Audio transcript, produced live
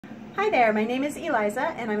Hi there, my name is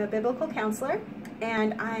Eliza and I'm a biblical counselor,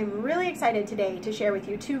 and I'm really excited today to share with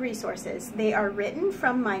you two resources. They are written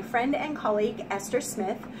from my friend and colleague Esther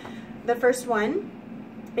Smith. The first one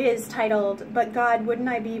is titled, "But God, Wouldn't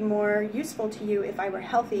I Be More Useful to You If I Were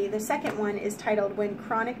Healthy?" The second one is titled, "When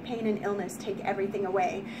Chronic Pain and Illness Take Everything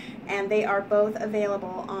Away," and they are both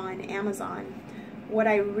available on Amazon. What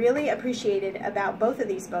I really appreciated about both of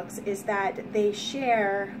these books is that they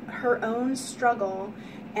share her own struggle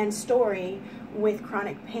and story with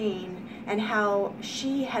chronic pain and how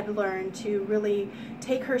she had learned to really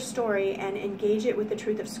take her story and engage it with the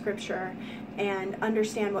truth of Scripture and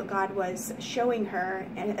understand what God was showing her,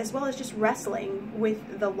 and as well as just wrestling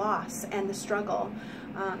with the loss and the struggle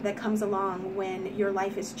that comes along when your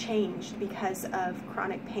life is changed because of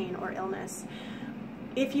chronic pain or illness.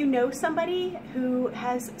 If you know somebody who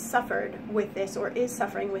has suffered with this or is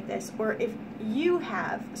suffering with this, or if you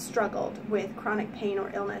have struggled with chronic pain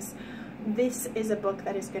or illness, this is a book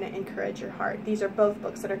that is going to encourage your heart. These are both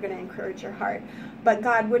books that are going to encourage your heart. But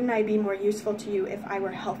God, Wouldn't I Be More Useful to You If I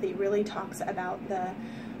Were Healthy really talks about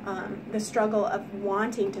the struggle of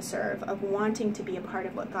wanting to serve, of wanting to be a part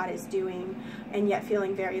of what God is doing, and yet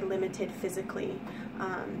feeling very limited physically.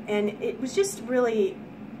 And it was just really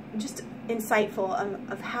insightful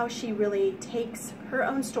of how she really takes her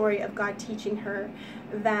own story of God teaching her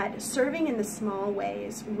that serving in the small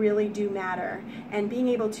ways really do matter, and being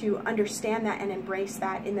able to understand that and embrace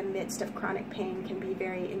that in the midst of chronic pain can be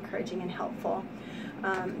very encouraging and helpful.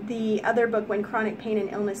 The other book, When Chronic Pain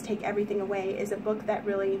and Illness Take Everything Away, is a book that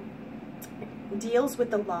really deals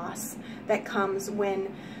with the loss that comes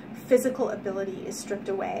when physical ability is stripped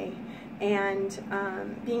away, and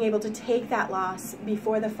being able to take that loss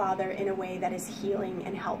before the Father in a way that is healing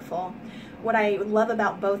and helpful. What I love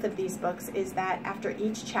about both of these books is that after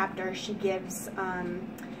each chapter she gives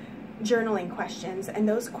journaling questions, and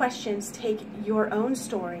those questions take your own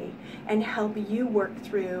story and help you work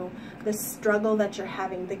through the struggle that you're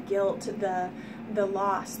having, the guilt, the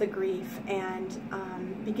loss, the grief, and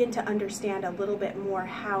begin to understand a little bit more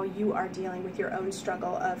how you are dealing with your own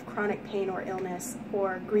struggle of chronic pain or illness,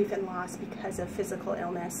 or grief and loss because of physical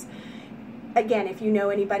illness. Again, if you know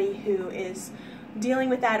anybody who is dealing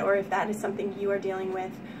with that, or if that is something you are dealing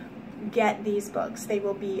with, get these books. They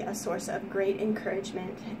will be a source of great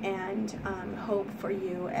encouragement and hope for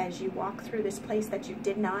you as you walk through this place that you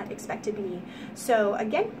did not expect to be. So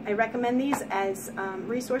again, I recommend these as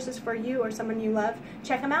resources for you or someone you love.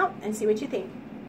 Check them out and see what you think.